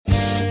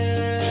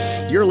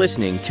You're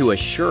listening to A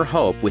Sure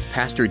Hope with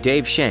Pastor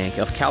Dave Shank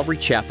of Calvary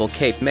Chapel,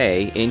 Cape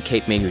May in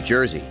Cape May, New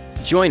Jersey.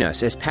 Join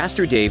us as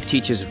Pastor Dave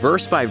teaches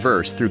verse by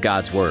verse through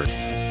God's Word.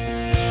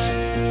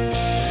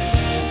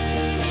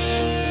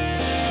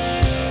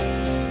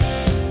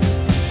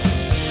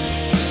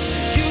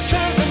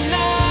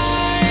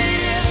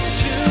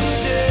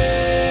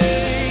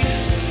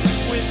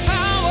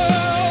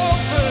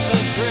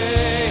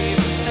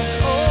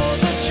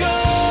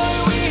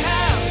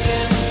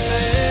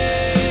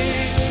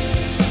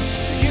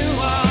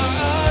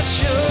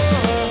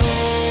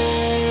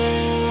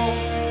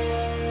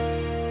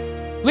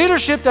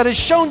 Leadership that is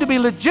shown to be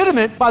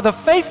legitimate by the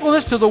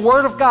faithfulness to the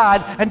Word of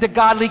God and to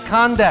godly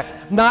conduct,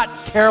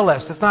 not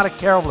careless. It's not a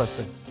careless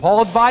thing.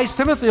 Paul advised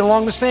Timothy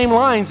along the same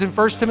lines in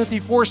 1 Timothy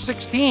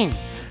 4:16.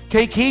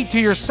 Take heed to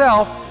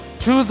yourself,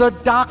 to the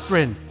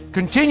doctrine.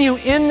 Continue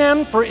in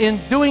them, for in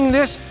doing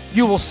this,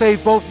 you will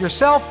save both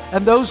yourself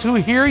and those who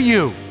hear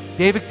you.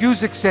 David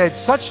Guzik said,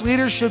 such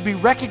leaders should be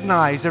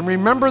recognized and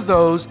remember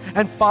those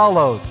and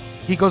followed.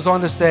 He goes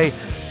on to say,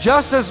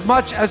 just as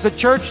much as the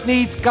church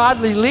needs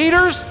godly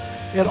leaders,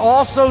 it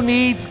also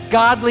needs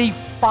godly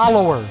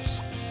followers.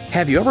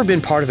 Have you ever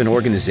been part of an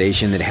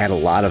organization that had a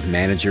lot of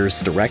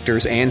managers,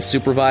 directors, and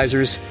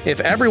supervisors? If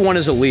everyone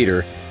is a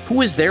leader,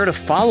 who is there to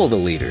follow the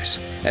leaders?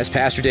 As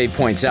Pastor Dave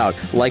points out,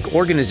 like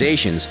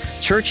organizations,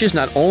 churches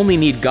not only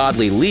need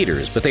godly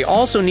leaders, but they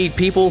also need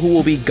people who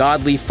will be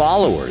godly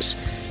followers.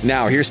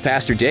 Now, here's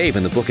Pastor Dave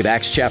in the book of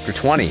Acts chapter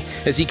 20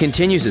 as he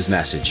continues his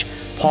message,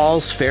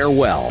 Paul's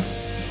Farewell.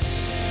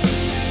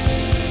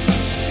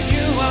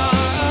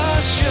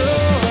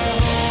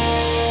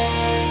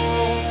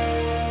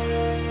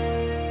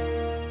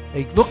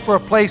 They look for a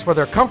place where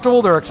they're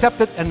comfortable, they're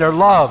accepted, and they're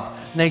loved.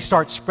 And they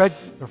start spread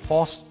their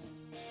false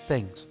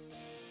things.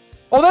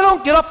 Oh, they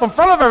don't get up in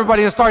front of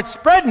everybody and start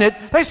spreading it.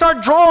 They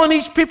start drawing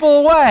each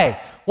people away,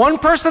 one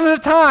person at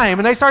a time,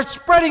 and they start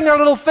spreading their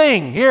little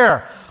thing.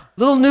 Here,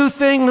 little new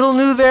thing, little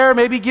new there,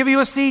 maybe give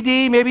you a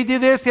CD, maybe do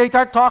this, they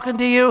start talking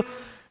to you.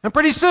 And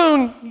pretty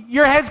soon,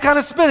 your head's kind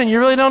of spinning. You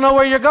really don't know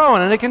where you're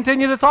going, and they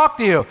continue to talk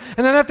to you.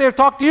 And then after they've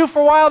talked to you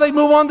for a while, they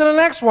move on to the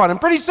next one.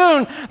 And pretty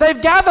soon, they've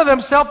gathered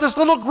themselves this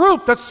little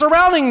group that's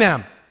surrounding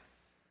them.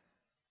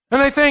 And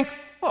they think,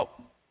 well,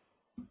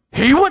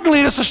 he wouldn't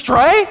lead us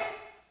astray.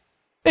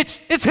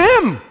 It's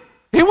him.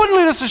 He wouldn't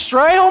lead us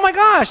astray. Oh my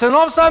gosh. And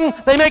all of a sudden,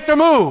 they make their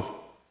move.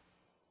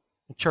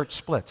 The church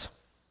splits.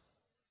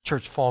 The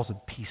church falls in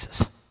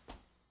pieces.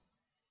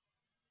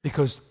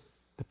 Because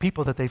the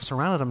people that they've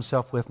surrounded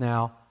themselves with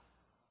now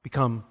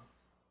become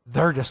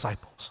their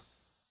disciples.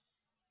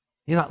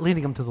 He's not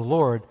leading them to the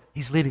Lord,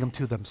 he's leading them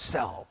to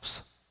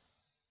themselves.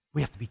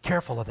 We have to be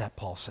careful of that,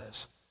 Paul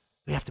says.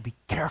 We have to be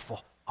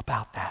careful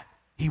about that.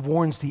 He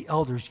warns the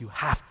elders, you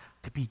have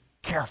to be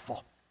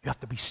careful. You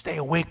have to stay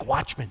awake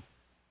watchmen,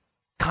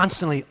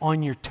 constantly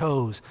on your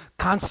toes,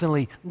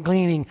 constantly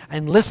gleaning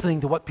and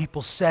listening to what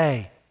people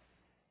say,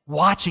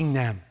 watching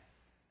them.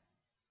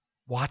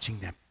 Watching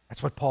them.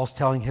 That's what Paul's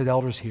telling his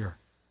elders here.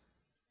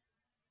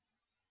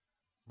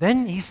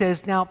 Then he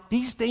says, now,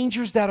 these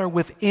dangers that are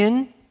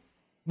within,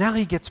 now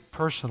he gets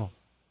personal.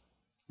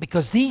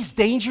 Because these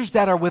dangers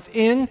that are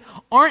within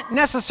aren't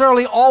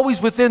necessarily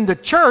always within the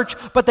church,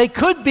 but they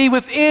could be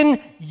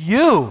within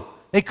you.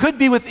 They could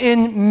be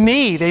within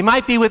me. They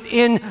might be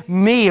within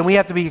me, and we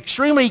have to be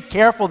extremely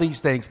careful of these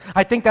things.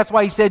 I think that's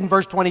why he said in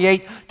verse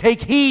 28,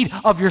 take heed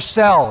of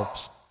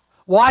yourselves.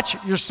 Watch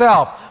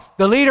yourself.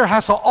 The leader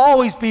has to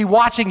always be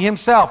watching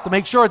himself to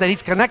make sure that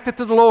he's connected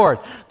to the Lord,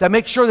 to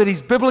make sure that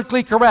he's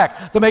biblically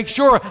correct, to make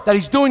sure that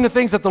he's doing the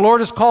things that the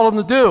Lord has called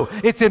him to do.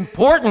 It's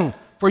important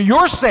for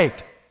your sake.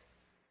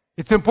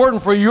 It's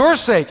important for your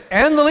sake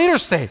and the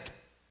leader's sake.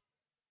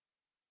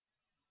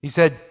 He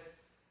said,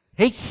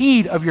 take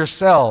heed of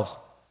yourselves.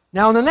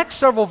 Now, in the next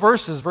several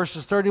verses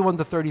 31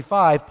 to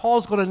 35,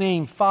 Paul's going to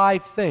name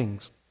 5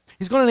 things.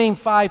 He's going to name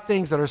 5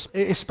 things that are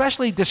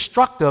especially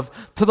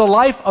destructive to the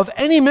life of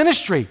any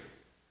ministry,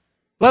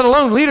 let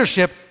alone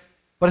leadership,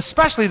 but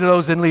especially to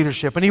those in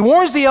leadership. And he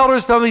warns the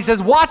elders, though, he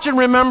says, watch and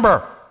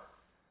remember.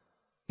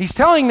 He's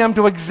telling them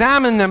to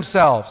examine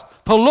themselves,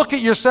 to look at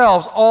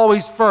yourselves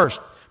always first.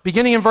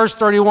 Beginning in verse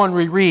 31,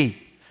 we read,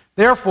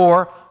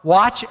 therefore,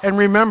 watch and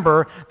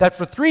remember that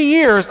for 3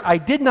 years I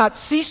did not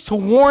cease to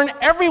warn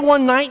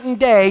everyone night and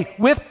day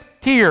with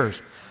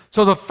tears.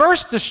 So the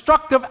first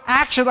destructive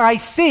action I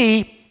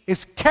see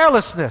is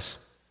carelessness.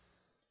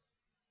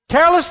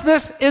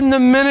 Carelessness in the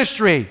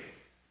ministry.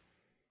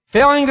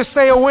 Failing to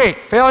stay awake,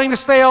 failing to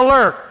stay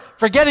alert,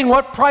 forgetting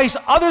what price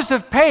others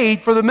have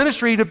paid for the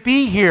ministry to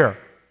be here.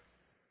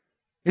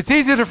 It's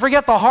easy to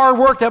forget the hard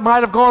work that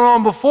might have gone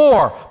on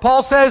before.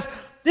 Paul says,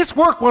 this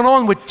work went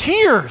on with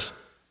tears.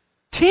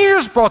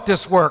 Tears brought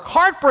this work.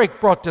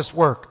 Heartbreak brought this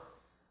work.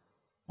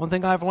 One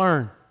thing I've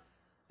learned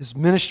is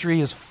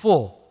ministry is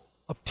full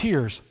of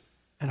tears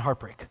and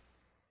heartbreak.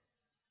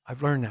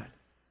 I've learned that.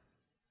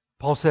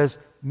 Paul says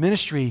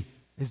ministry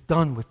is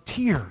done with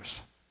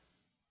tears.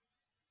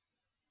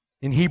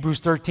 In Hebrews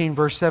 13,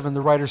 verse 7,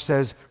 the writer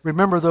says,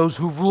 remember those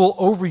who rule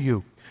over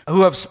you.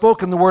 who have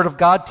spoken the word of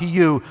God to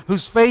you,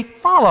 whose faith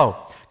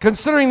follow,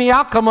 considering the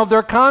outcome of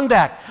their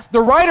conduct.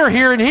 The writer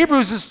here in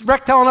Hebrews is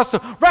telling us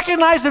to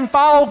recognize and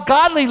follow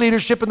godly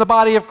leadership in the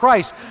body of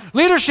Christ.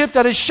 Leadership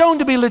that is shown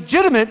to be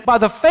legitimate by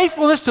the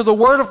faithfulness to the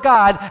word of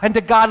God and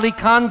to godly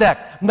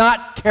conduct,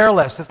 not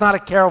careless. It's not a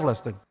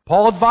careless thing.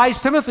 Paul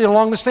advised Timothy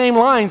along the same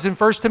lines in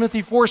 1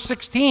 Timothy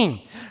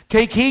 4:16.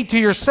 Take heed to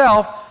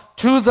yourself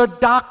to the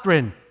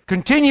doctrine.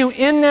 Continue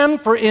in them,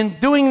 for in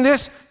doing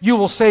this, you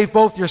will save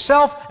both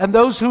yourself and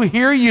those who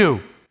hear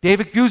you.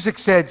 David Guzik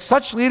said,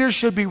 such leaders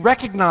should be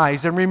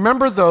recognized and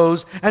remember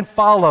those and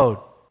followed.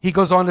 He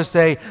goes on to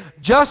say,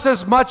 just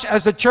as much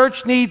as the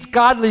church needs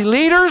godly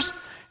leaders,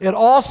 it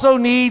also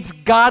needs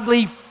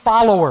godly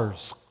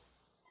followers.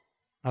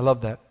 I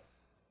love that.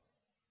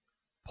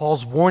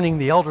 Paul's warning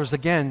the elders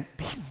again,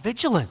 be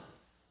vigilant.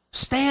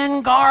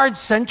 Stand guard,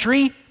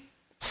 sentry.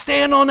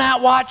 Stand on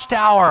that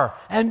watchtower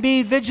and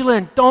be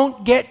vigilant.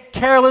 Don't get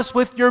careless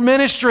with your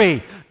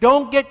ministry.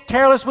 Don't get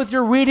careless with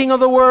your reading of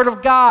the Word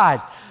of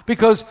God,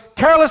 because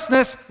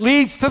carelessness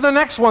leads to the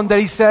next one that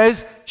he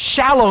says,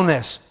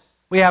 shallowness.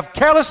 We have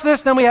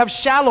carelessness, then we have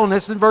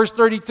shallowness in verse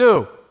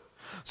 32.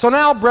 So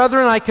now,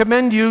 brethren, I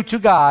commend you to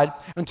God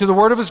and to the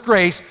word of his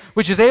grace,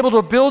 which is able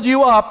to build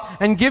you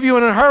up and give you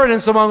an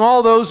inheritance among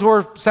all those who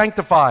are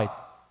sanctified.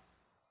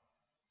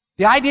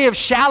 The idea of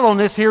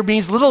shallowness here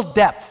means little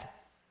depth.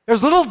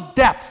 There's little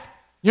depth.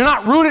 You're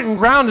not rooted and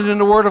grounded in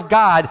the Word of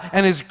God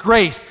and His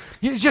grace.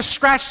 You just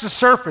scratch the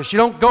surface. You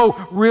don't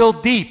go real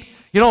deep.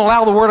 You don't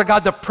allow the Word of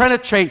God to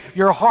penetrate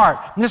your heart.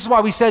 And this is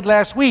why we said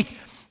last week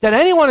that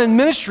anyone in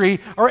ministry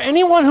or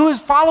anyone who is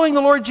following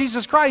the Lord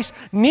Jesus Christ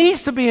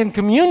needs to be in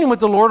communion with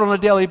the Lord on a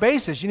daily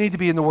basis. You need to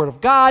be in the Word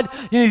of God.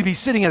 You need to be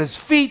sitting at His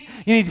feet.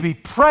 You need to be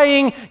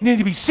praying. You need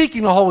to be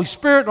seeking the Holy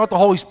Spirit and what the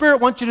Holy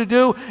Spirit wants you to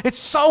do. It's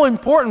so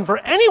important for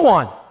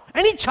anyone.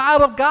 Any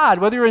child of God,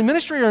 whether you're in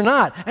ministry or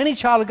not, any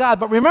child of God.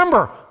 But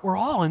remember, we're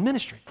all in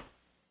ministry.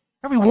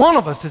 Every one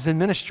of us is in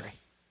ministry.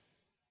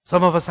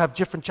 Some of us have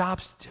different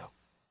jobs to do.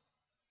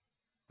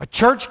 A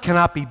church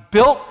cannot be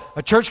built,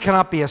 a church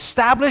cannot be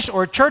established,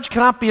 or a church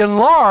cannot be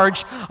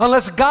enlarged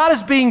unless God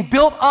is being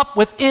built up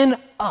within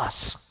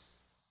us.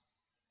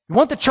 You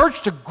want the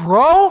church to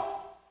grow?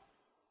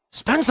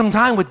 Spend some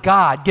time with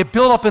God. Get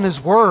built up in His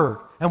Word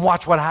and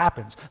watch what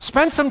happens.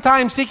 Spend some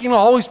time seeking the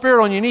Holy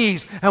Spirit on your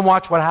knees and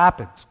watch what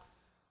happens.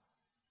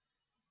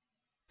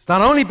 It's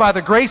not only by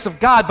the grace of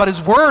God, but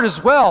His Word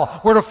as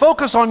well. We're to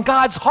focus on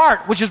God's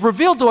heart, which is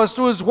revealed to us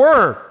through His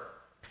Word.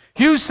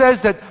 Hughes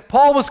says that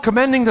Paul was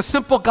commending the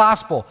simple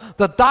gospel,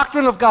 the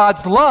doctrine of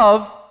God's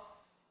love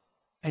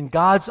and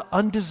God's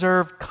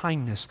undeserved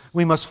kindness.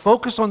 We must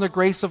focus on the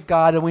grace of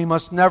God, and we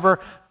must never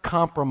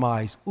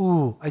compromise.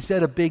 Ooh, I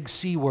said a big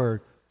C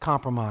word,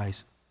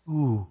 compromise.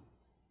 Ooh.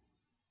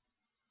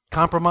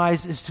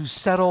 Compromise is to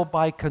settle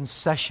by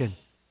concession.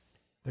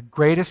 The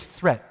greatest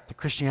threat to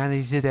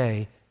Christianity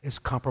today is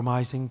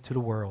compromising to the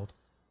world.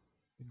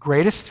 The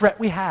greatest threat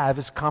we have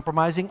is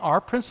compromising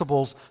our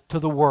principles to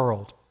the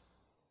world.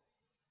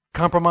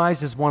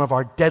 Compromise is one of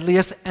our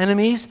deadliest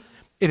enemies.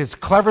 It is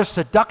clever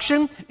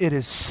seduction, it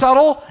is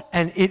subtle,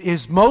 and it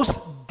is most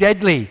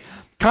deadly.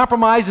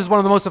 Compromise is one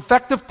of the most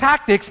effective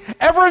tactics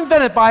ever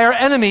invented by our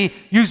enemy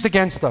used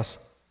against us.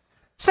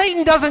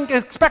 Satan doesn't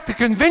expect to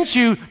convince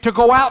you to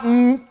go out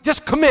and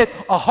just commit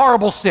a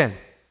horrible sin.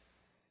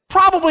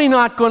 Probably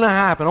not going to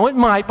happen. Oh, it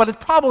might, but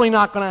it's probably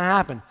not going to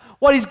happen.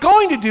 What he's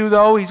going to do,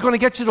 though, he's going to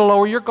get you to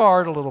lower your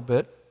guard a little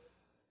bit.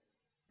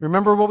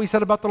 Remember what we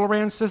said about the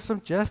Loran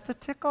system? Just a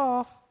tick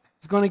off.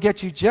 He's going to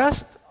get you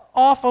just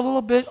off a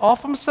little bit,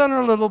 off from center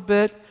a little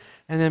bit,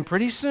 and then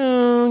pretty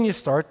soon you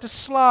start to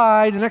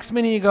slide. The next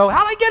minute you go,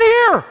 how'd I get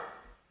here?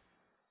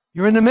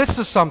 You're in the midst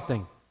of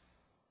something.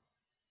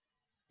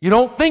 You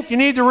don't think you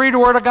need to read the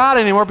Word of God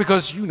anymore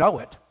because you know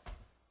it.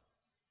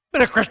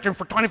 Been a Christian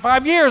for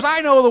 25 years.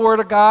 I know the Word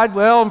of God.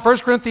 Well, in 1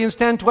 Corinthians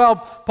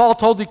 10:12, Paul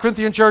told the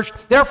Corinthian church,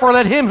 therefore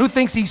let him who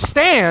thinks he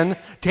stand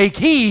take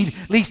heed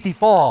lest he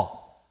fall.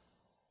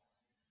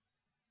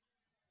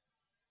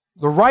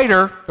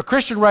 The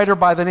Christian writer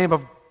by the name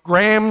of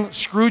Graham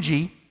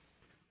Scrooge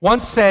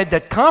once said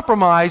that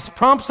compromise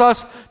prompts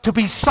us to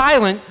be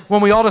silent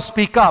when we ought to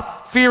speak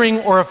up, fearing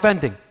or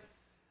offending.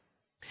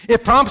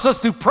 It prompts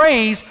us to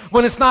praise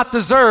when it's not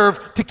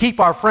deserved to keep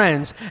our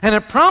friends. And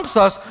it prompts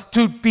us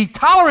to be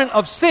tolerant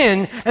of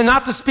sin and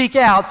not to speak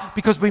out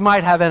because we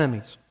might have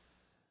enemies.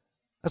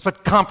 That's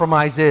what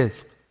compromise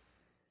is.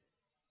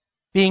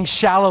 Being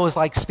shallow is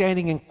like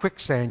standing in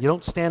quicksand. You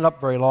don't stand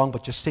up very long,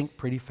 but you sink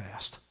pretty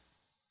fast.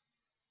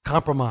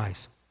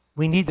 Compromise.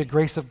 We need the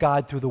grace of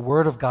God through the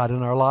Word of God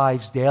in our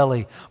lives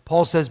daily.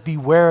 Paul says,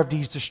 beware of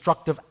these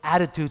destructive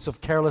attitudes of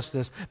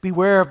carelessness.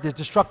 Beware of the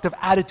destructive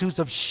attitudes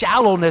of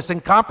shallowness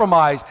and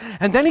compromise.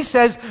 And then he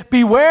says,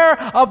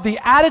 beware of the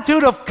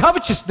attitude of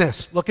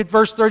covetousness. Look at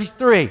verse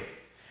 33.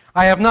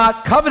 I have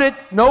not coveted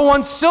no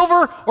one's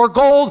silver or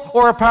gold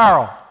or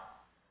apparel.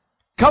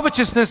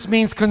 Covetousness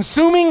means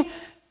consuming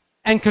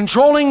and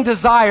controlling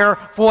desire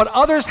for what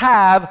others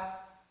have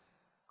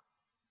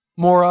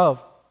more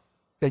of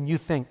than you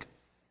think.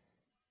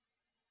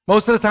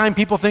 Most of the time,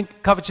 people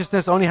think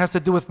covetousness only has to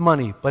do with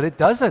money, but it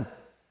doesn't.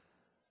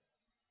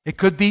 It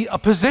could be a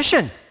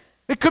position.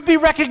 It could be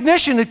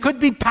recognition. It could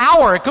be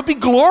power. It could be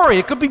glory.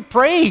 It could be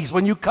praise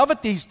when you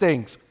covet these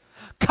things.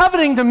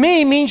 Coveting to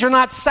me means you're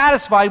not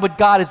satisfied with what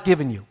God has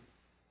given you.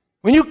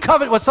 When you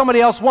covet what somebody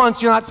else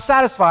wants, you're not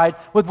satisfied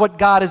with what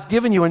God has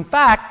given you. In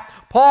fact,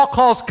 Paul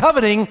calls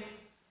coveting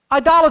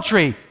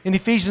idolatry in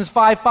Ephesians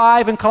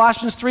 5:5 and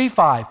Colossians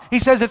 3:5. He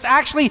says it's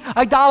actually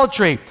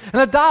idolatry.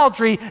 And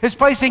idolatry is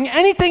placing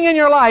anything in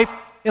your life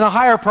in a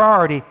higher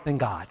priority than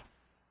God.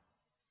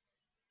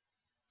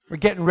 We're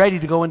getting ready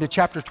to go into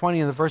chapter 20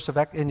 in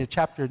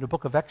the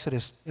book of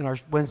Exodus in our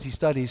Wednesday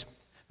studies.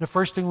 The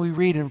first thing we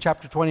read in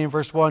chapter 20 and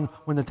verse 1,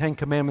 when the Ten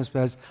Commandments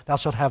says, "Thou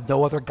shalt have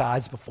no other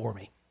gods before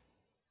me."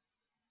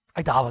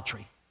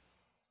 Idolatry.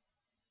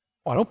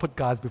 Oh, I don't put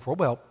gods before.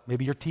 Well,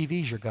 maybe your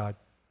TV is your God.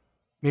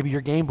 Maybe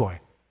your Game Boy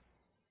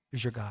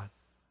is your God.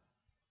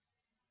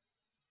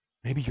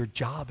 Maybe your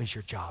job is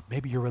your job.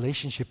 Maybe your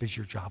relationship is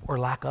your job, or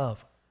lack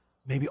of.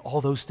 Maybe all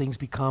those things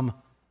become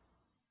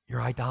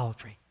your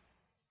idolatry.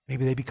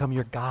 Maybe they become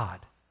your God.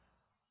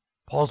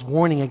 Paul's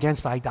warning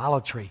against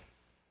idolatry,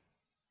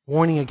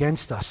 warning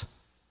against us.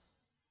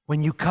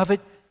 When you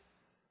covet,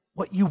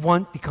 what you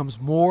want becomes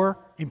more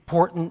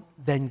important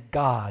than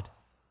God.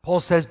 Paul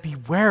says,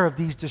 beware of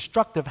these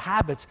destructive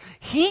habits.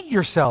 Heed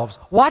yourselves.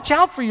 Watch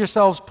out for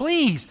yourselves,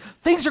 please.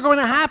 Things are going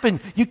to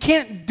happen. You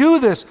can't do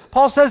this.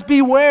 Paul says,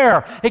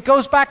 beware. It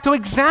goes back to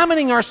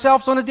examining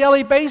ourselves on a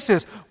daily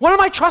basis. What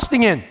am I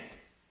trusting in?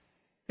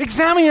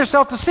 Examine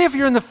yourself to see if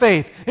you're in the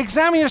faith.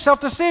 Examine yourself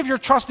to see if you're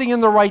trusting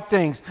in the right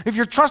things, if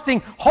you're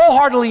trusting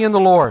wholeheartedly in the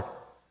Lord.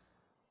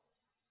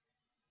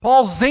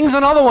 Paul zings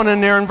another one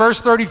in there in verse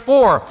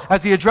 34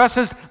 as he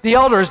addresses the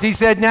elders. He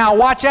said, now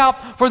watch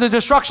out for the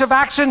destructive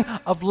action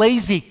of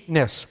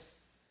laziness.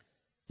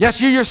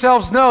 Yes, you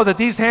yourselves know that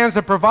these hands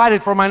have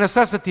provided for my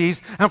necessities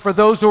and for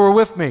those who are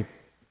with me.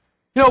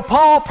 You know,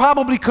 Paul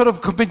probably could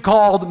have been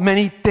called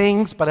many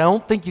things, but I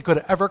don't think you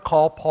could ever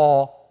call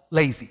Paul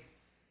lazy.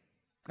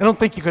 I don't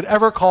think you could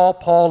ever call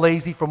Paul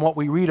lazy from what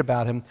we read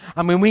about him.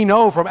 I mean, we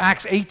know from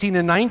Acts 18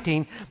 and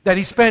 19 that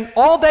he spent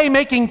all day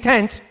making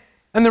tents,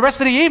 and the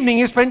rest of the evening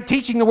he spent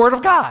teaching the Word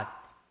of God.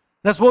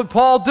 That's what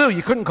Paul do.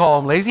 You couldn't call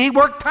him lazy. He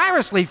worked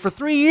tirelessly for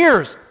 3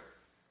 years.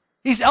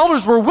 These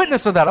elders were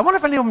witness of that. I wonder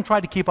if any of them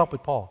tried to keep up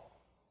with Paul.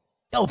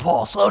 Yo,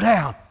 Paul, slow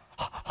down.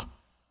 I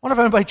wonder if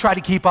anybody tried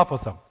to keep up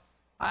with him.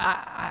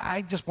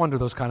 I just wonder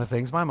those kind of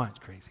things. My mind's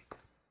crazy.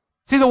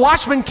 See, the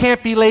watchman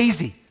can't be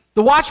lazy.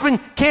 The watchman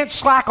can't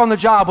slack on the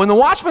job. When the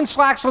watchman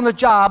slacks on the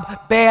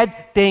job,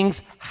 bad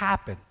things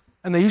happen.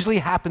 And they usually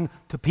happen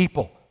to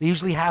people. They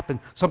usually happen.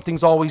 Some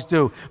things always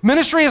do.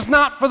 Ministry is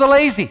not for the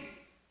lazy.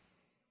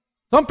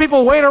 Some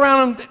people wait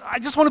around and I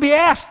just want to be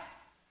asked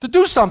to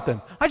do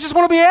something. I just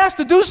want to be asked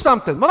to do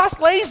something. Well, that's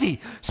lazy.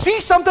 See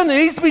something that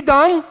needs to be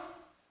done,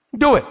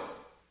 do it.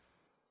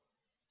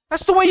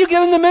 That's the way you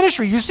get into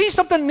ministry. You see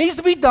something that needs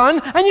to be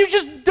done and you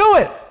just do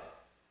it.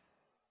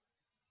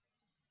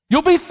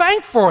 You'll be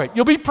thanked for it.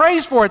 You'll be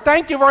praised for it.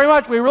 Thank you very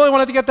much. We really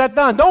wanted to get that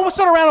done. Don't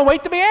sit around and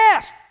wait to be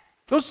asked.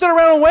 Don't sit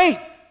around and wait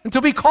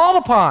until be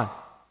called upon.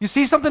 You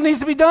see something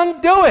needs to be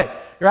done, do it.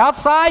 You're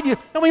outside.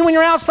 When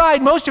you're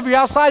outside, most of you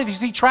are outside. If you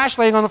see trash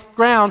laying on the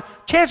ground,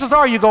 chances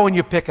are you go and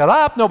you pick it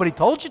up. Nobody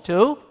told you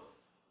to.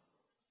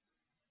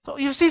 So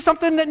you see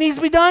something that needs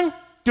to be done,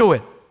 do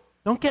it.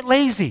 Don't get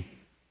lazy.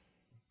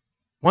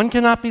 One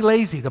cannot be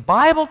lazy. The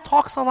Bible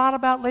talks a lot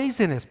about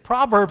laziness.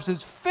 Proverbs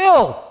is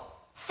filled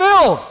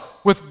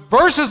with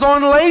verses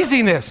on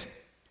laziness.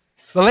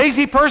 The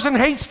lazy person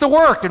hates to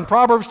work in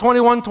Proverbs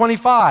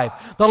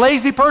 21:25. The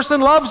lazy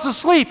person loves to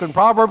sleep in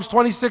Proverbs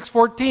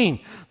 26:14.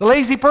 The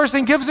lazy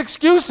person gives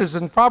excuses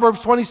in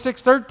Proverbs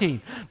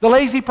 26:13. The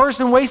lazy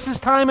person wastes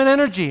his time and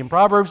energy in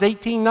Proverbs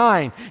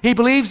 18:9. He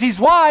believes he's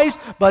wise,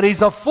 but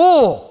he's a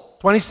fool,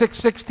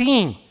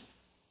 26:16.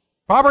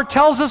 Proverbs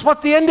tells us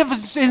what the end of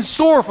is in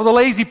store for the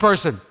lazy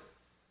person.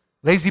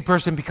 Lazy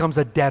person becomes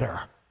a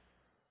debtor.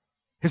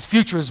 His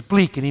future is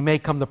bleak and he may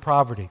come to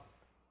poverty.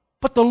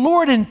 But the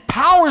Lord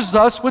empowers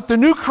us with the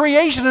new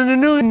creation and the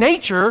new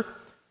nature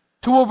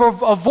to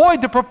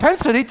avoid the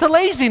propensity to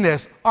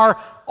laziness. Our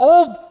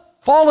old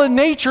fallen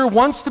nature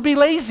wants to be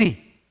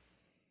lazy.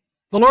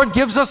 The Lord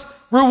gives us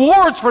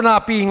rewards for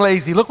not being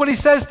lazy. Look what he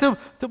says look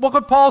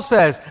what Paul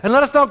says. And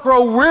let us not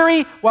grow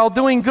weary while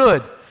doing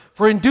good.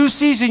 For in due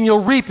season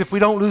you'll reap if we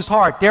don't lose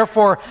heart.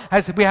 Therefore,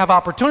 as we have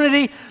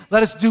opportunity,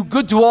 let us do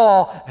good to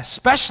all,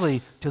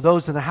 especially to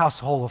those in the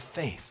household of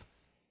faith.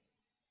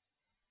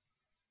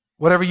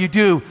 Whatever you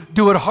do,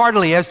 do it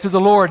heartily as to the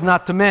Lord,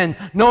 not to men,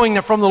 knowing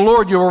that from the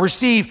Lord you will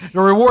receive the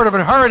reward of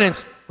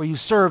inheritance, for you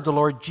serve the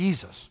Lord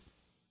Jesus.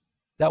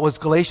 That was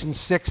Galatians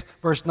 6,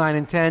 verse 9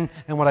 and 10,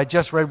 and what I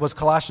just read was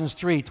Colossians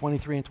 3,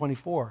 23 and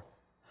 24.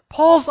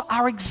 Paul's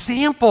our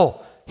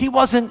example. He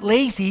wasn't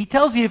lazy. He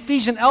tells the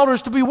Ephesian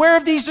elders to beware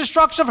of these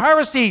destructive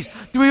heresies,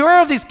 to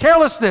beware of these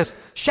carelessness,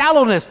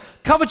 shallowness,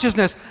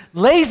 covetousness,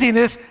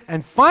 laziness,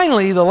 and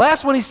finally, the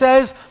last one he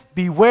says,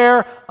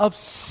 beware of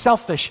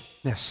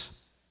selfishness.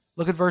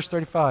 Look at verse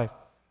 35.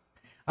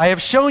 I have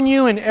shown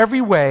you in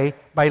every way,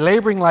 by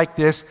laboring like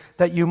this,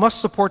 that you must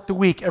support the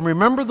weak. And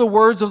remember the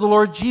words of the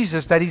Lord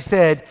Jesus that he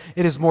said,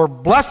 it is more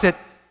blessed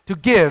to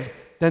give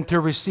than to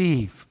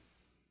receive.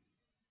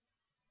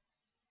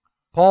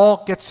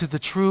 Paul gets to the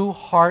true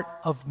heart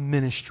of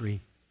ministry,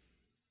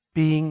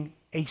 being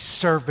a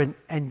servant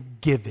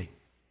and giving.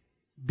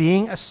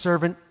 Being a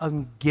servant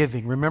and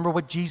giving. Remember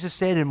what Jesus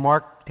said in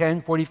Mark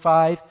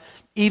 10:45?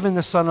 Even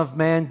the Son of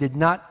Man did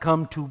not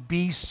come to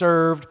be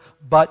served,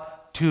 but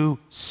to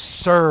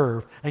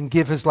serve and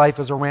give his life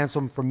as a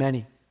ransom for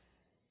many.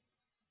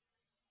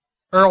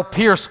 Earl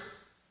Pierce,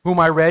 whom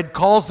I read,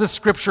 calls this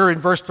scripture in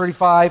verse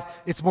 35,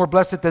 it's more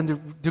blessed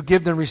than to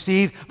give than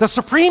receive, the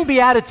supreme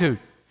beatitude.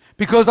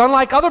 Because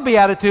unlike other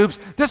beatitudes,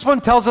 this one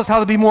tells us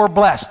how to be more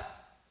blessed.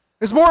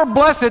 It's more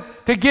blessed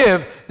to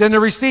give than to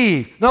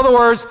receive. In other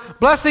words,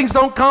 blessings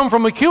don't come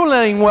from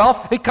accumulating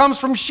wealth, it comes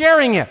from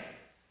sharing it.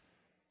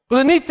 But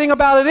the neat thing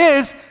about it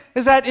is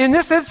that in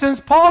this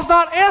instance, Paul's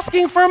not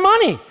asking for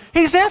money.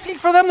 He's asking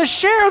for them to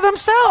share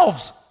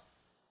themselves.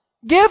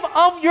 Give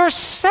of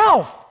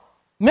yourself.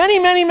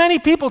 Many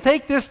people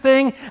take this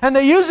thing and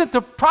they use it to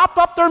prop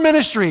up their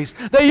ministries.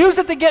 They use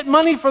it to get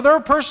money for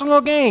their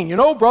personal gain. You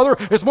know, brother,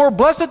 it's more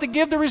blessed to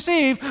give than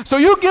receive, so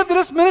you give to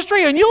this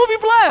ministry and you will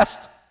be blessed.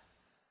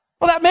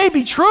 Well, that may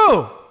be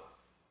true.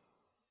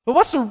 But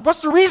what's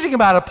the reasoning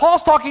about it?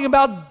 Paul's talking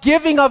about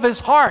giving of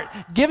his heart,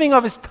 giving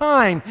of his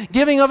time,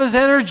 giving of his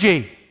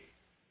energy.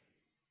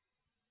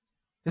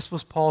 This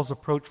was Paul's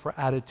approach for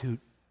attitude,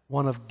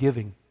 one of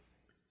giving.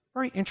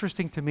 Very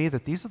interesting to me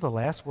that these are the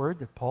last words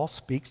that Paul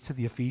speaks to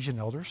the Ephesian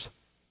elders.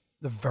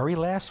 The very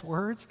last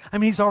words. I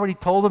mean, he's already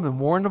told them and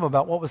warned them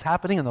about what was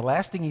happening, and the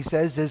last thing he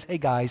says is, hey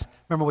guys,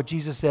 remember what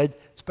Jesus said?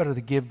 It's better to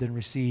give than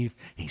receive.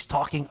 He's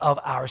talking of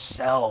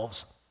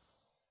ourselves.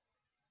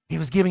 He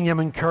was giving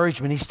them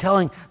encouragement. He's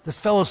telling this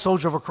fellow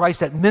soldier of Christ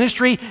that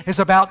ministry is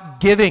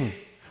about giving.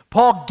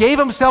 Paul gave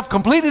himself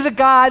completely to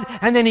God,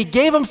 and then he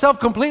gave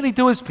himself completely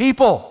to his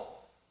people.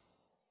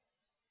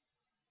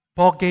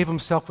 Paul gave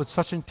himself with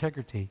such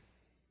integrity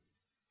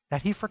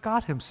that he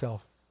forgot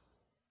himself.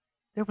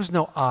 There was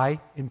no I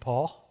in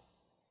Paul.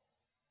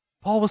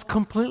 Paul was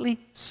completely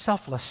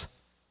selfless.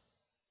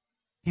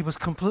 He was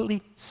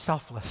completely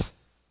selfless.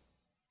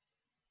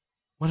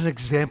 What an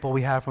example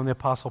we have from the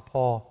Apostle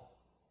Paul.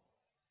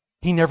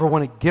 He never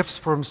wanted gifts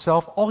for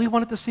himself. All he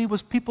wanted to see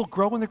was people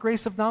grow in the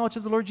grace of knowledge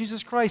of the Lord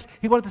Jesus Christ.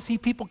 He wanted to see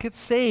people get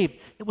saved.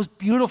 It was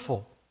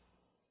beautiful.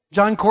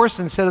 John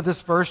Corson said of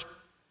this verse,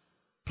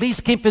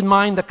 please keep in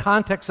mind the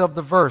context of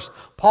the verse.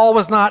 Paul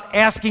was not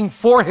asking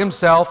for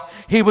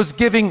himself. He was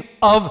giving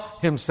of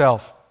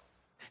himself.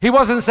 He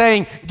wasn't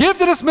saying, give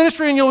to this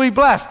ministry and you'll be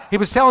blessed. He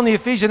was telling the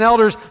Ephesian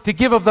elders to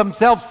give of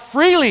themselves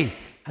freely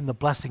and the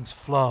blessings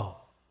flow.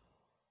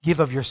 Give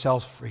of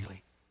yourselves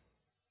freely.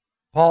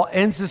 Paul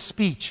ends his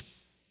speech.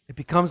 It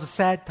becomes a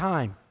sad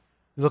time.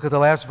 You look at the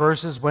last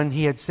verses. When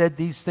he had said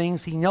these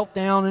things, he knelt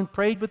down and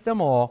prayed with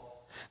them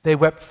all. They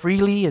wept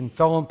freely and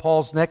fell on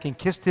Paul's neck and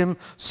kissed him,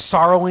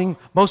 sorrowing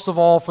most of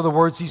all for the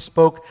words he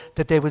spoke,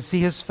 that they would see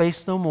his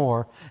face no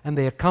more, and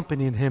they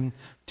accompanied him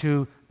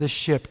to the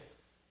ship.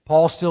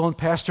 Paul, still in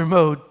pastor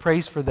mode,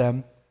 prays for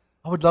them.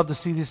 I would love to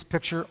see this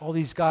picture, all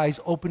these guys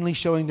openly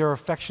showing their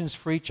affections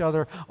for each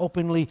other,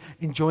 openly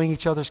enjoying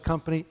each other's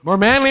company. We're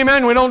manly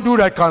men, we don't do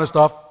that kind of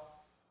stuff.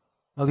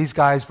 No, these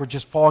guys were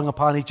just falling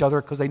upon each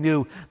other because they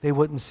knew they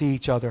wouldn't see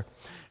each other.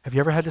 Have you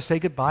ever had to say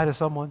goodbye to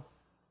someone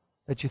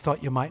that you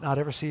thought you might not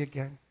ever see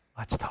again?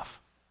 That's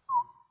tough.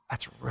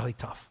 That's really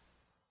tough.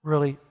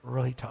 Really,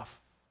 really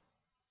tough.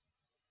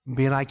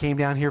 B and I came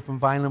down here from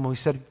Vineland and we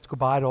said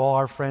goodbye to all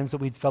our friends that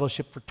we'd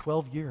fellowshiped for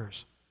 12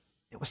 years.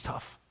 It was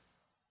tough.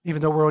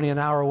 Even though we're only an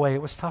hour away,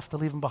 it was tough to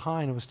leave them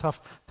behind. It was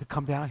tough to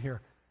come down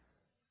here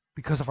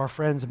because of our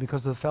friends and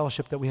because of the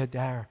fellowship that we had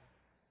there.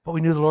 But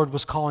we knew the Lord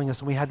was calling us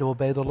and we had to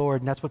obey the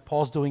Lord. And that's what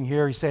Paul's doing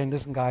here. He's saying,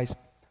 listen, guys,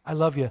 I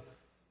love you,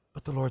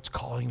 but the Lord's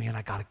calling me and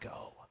I got to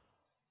go.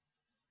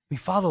 We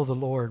follow the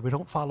Lord. We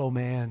don't follow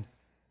man.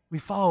 We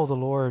follow the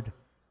Lord.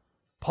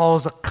 Paul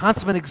is a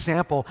consummate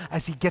example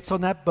as he gets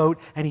on that boat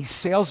and he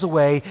sails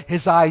away,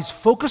 his eyes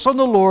focus on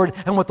the Lord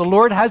and what the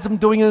Lord has him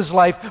doing in his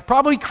life,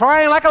 probably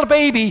crying like a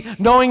baby,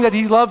 knowing that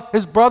he loved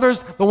his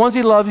brothers, the ones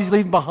he loved, he's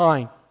leaving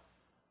behind.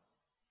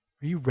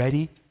 Are you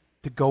ready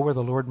to go where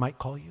the Lord might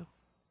call you?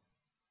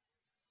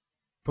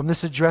 From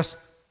this address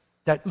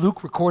that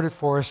Luke recorded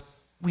for us,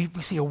 we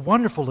see a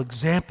wonderful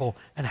example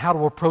in how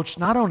to approach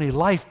not only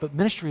life, but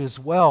ministry as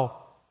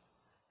well.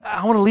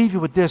 I want to leave you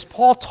with this.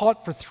 Paul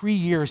taught for 3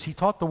 years. He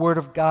taught the Word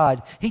of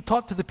God. He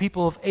taught to the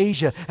people of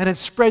Asia, and it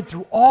spread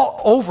through all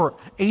over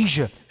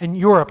Asia and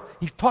Europe.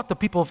 He taught the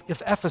people of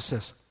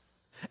Ephesus.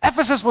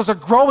 Ephesus was a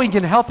growing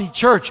and healthy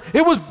church.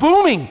 It was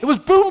booming. It was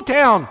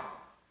boomtown.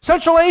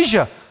 Central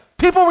Asia.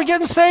 People were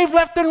getting saved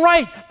left and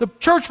right. The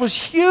church was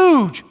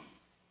huge.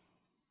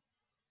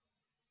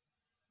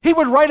 He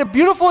would write a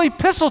beautiful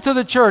epistle to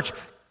the church,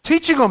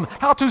 teaching them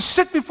how to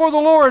sit before the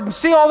Lord and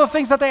see all the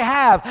things that they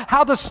have,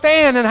 how to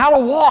stand and how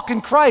to walk in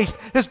Christ.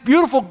 This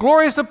beautiful,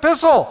 glorious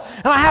epistle.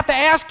 And I have to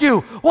ask you,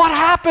 what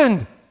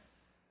happened?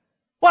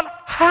 What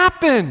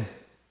happened?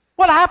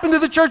 What happened to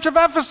the church of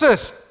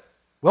Ephesus?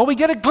 Well, we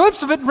get a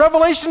glimpse of it in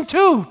Revelation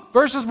 2,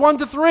 verses 1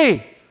 to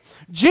 3.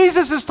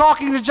 Jesus is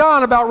talking to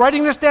John about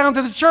writing this down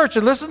to the church,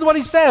 and listen to what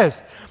he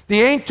says.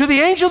 To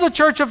the angel of the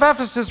church of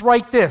Ephesus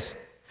write this.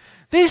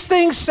 These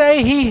things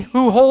say he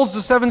who holds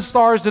the 7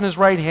 stars in his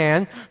right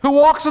hand, who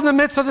walks in the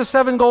midst of the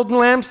 7 golden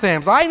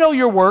lampstands. I know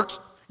your works,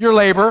 your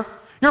labor,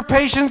 your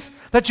patience,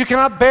 that you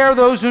cannot bear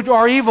those who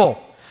are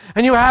evil.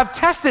 And you have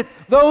tested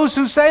those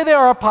who say they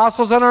are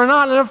apostles and are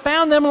not, and have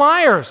found them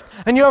liars.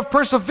 And you have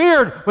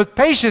persevered with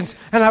patience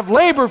and have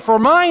labored for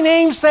my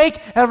name's sake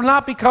and have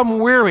not become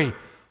weary.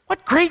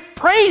 What great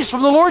praise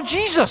from the Lord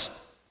Jesus.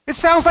 It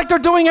sounds like they're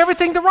doing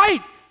everything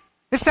right.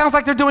 It sounds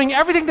like they're doing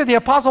everything that the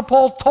Apostle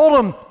Paul told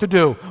them to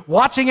do.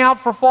 Watching out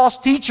for false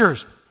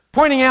teachers,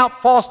 pointing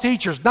out false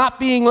teachers, not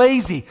being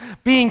lazy,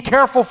 being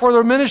careful for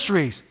their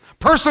ministries,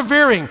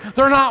 persevering.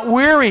 They're not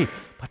weary.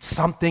 But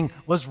something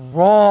was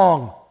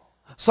wrong.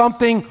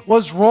 Something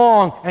was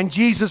wrong, and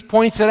Jesus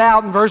points it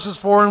out in verses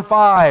 4 and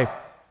 5.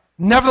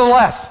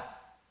 Nevertheless,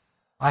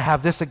 I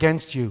have this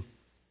against you,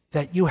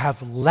 that you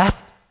have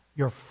left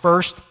your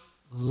first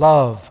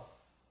love.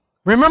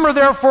 Remember,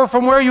 therefore,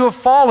 from where you have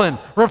fallen,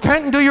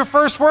 repent and do your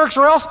first works,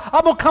 or else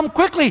I will come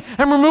quickly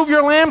and remove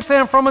your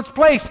lampstand from its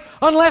place.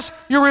 Unless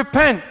you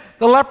repent,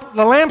 the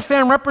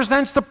lampstand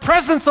represents the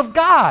presence of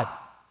God.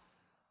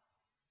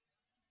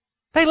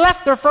 They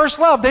left their first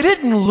love. They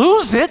didn't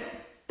lose it.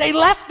 They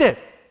left it.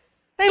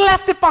 They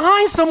left it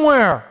behind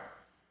somewhere.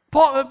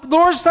 The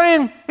Lord's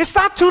saying, it's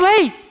not too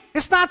late.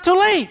 It's not too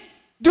late.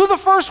 Do the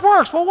first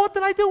works. Well, what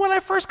did I do when I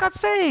first got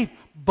saved?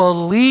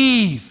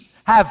 Believe.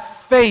 Have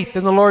faith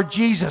in the Lord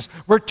Jesus.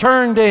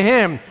 Return to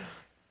Him.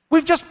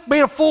 We've just made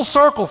a full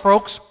circle,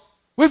 folks.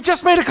 We've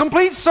just made a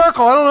complete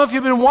circle. I don't know if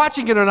you've been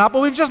watching it or not,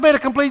 but we've just made a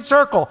complete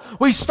circle.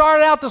 We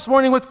started out this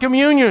morning with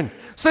communion,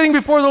 sitting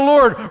before the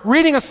Lord,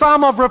 reading a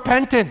psalm of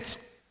repentance,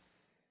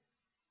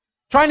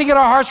 trying to get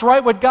our hearts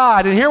right with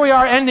God. And here we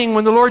are ending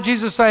when the Lord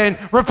Jesus is saying,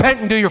 repent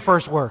and do your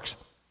first works.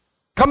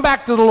 Come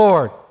back to the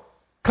Lord.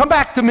 Come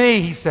back to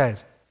me, He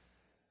says.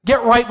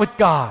 Get right with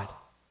God.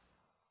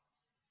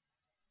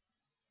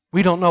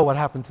 We don't know what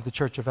happened to the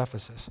church of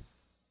Ephesus,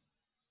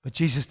 but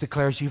Jesus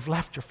declares, you've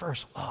left your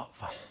first love.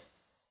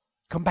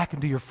 Come back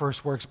and do your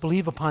first works.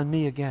 Believe upon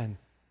me again.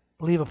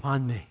 Believe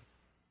upon me.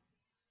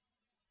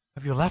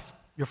 Have you left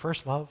your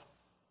first love?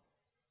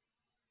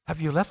 Have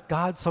you left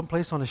God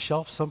someplace on a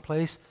shelf,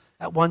 someplace?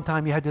 At one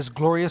time, you had this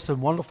glorious and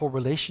wonderful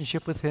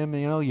relationship with Him.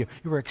 You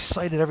were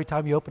excited every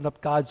time you opened up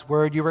God's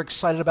Word. You were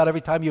excited about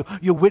every time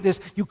you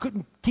witnessed. You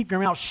couldn't keep your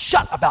mouth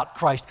shut about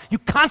Christ. You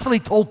constantly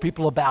told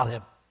people about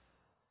Him.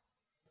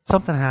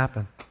 Something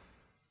happened.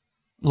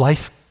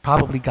 Life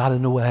probably got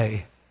in the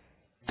way.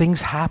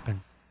 Things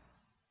happen.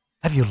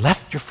 Have you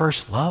left your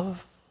first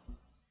love?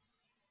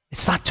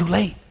 It's not too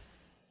late.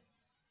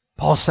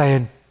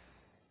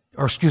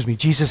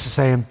 Jesus is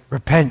saying,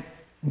 repent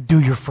and do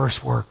your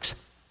first works.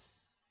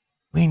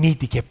 We need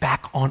to get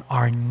back on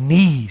our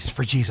knees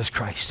for Jesus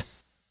Christ.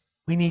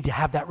 We need to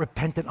have that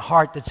repentant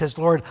heart that says,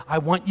 Lord, I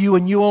want you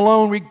and you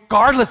alone,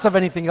 regardless of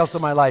anything else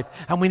in my life.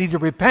 And we need to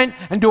repent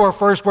and do our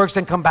first works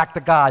and come back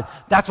to God.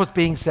 That's what's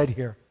being said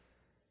here.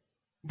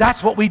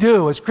 That's what we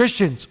do as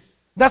Christians.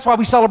 That's why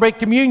we celebrate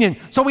communion.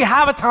 So we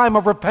have a time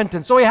of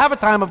repentance. So we have a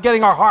time of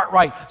getting our heart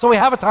right. So we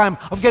have a time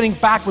of getting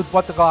back with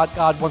what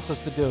God wants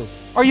us to do.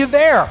 Are you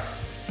there?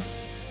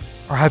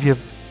 Or have you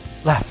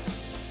left?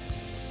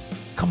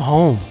 Come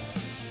home.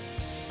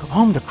 Come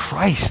home to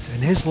Christ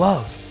and His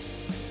love.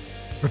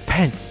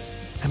 Repent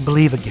and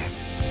believe again.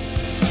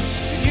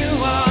 You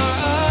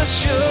are a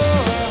sure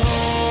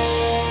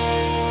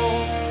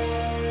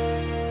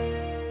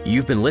hope.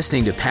 You've been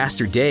listening to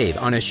Pastor Dave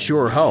on A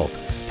Sure Hope.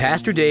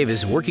 Pastor Dave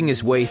is working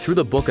his way through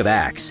the book of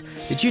Acts.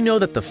 Did you know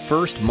that the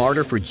first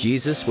martyr for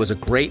Jesus was a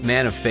great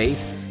man of faith?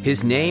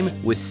 His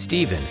name was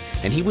Stephen,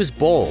 and he was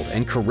bold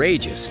and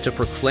courageous to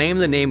proclaim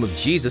the name of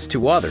Jesus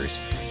to others.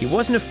 He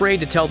wasn't afraid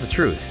to tell the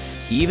truth,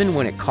 even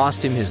when it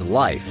cost him his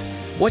life.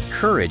 What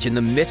courage in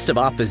the midst of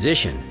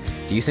opposition.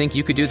 Do you think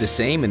you could do the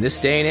same in this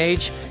day and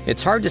age?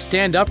 It's hard to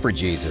stand up for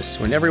Jesus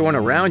when everyone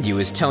around you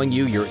is telling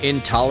you you're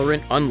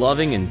intolerant,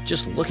 unloving, and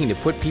just looking to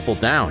put people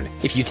down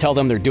if you tell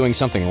them they're doing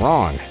something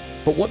wrong.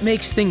 But what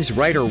makes things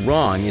right or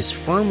wrong is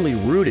firmly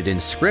rooted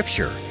in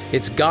Scripture.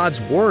 It's God's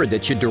Word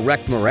that should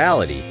direct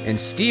morality, and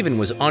Stephen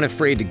was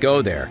unafraid to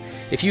go there.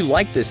 If you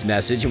like this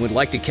message and would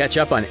like to catch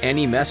up on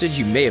any message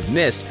you may have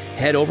missed,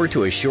 head over to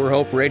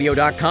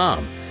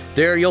ASureHopeRadio.com.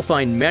 There you'll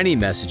find many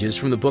messages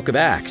from the book of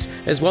Acts,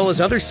 as well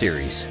as other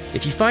series.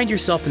 If you find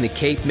yourself in the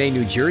Cape May,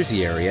 New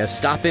Jersey area,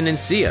 stop in and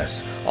see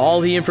us. All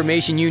the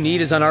information you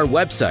need is on our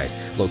website,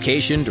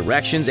 location,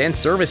 directions, and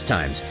service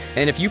times.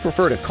 And if you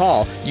prefer to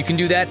call, you can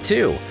do that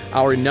too.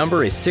 Our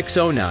number is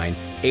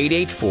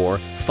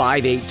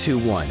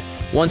 609-884-5821.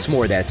 Once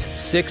more, that's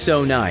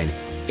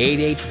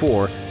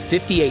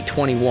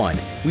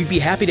 609-884-5821. We'd be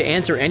happy to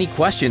answer any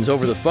questions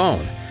over the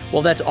phone.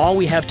 Well, that's all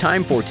we have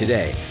time for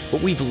today,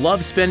 but we've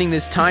loved spending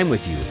this time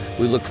with you.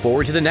 We look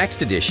forward to the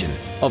next edition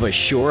of A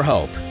Sure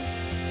Hope.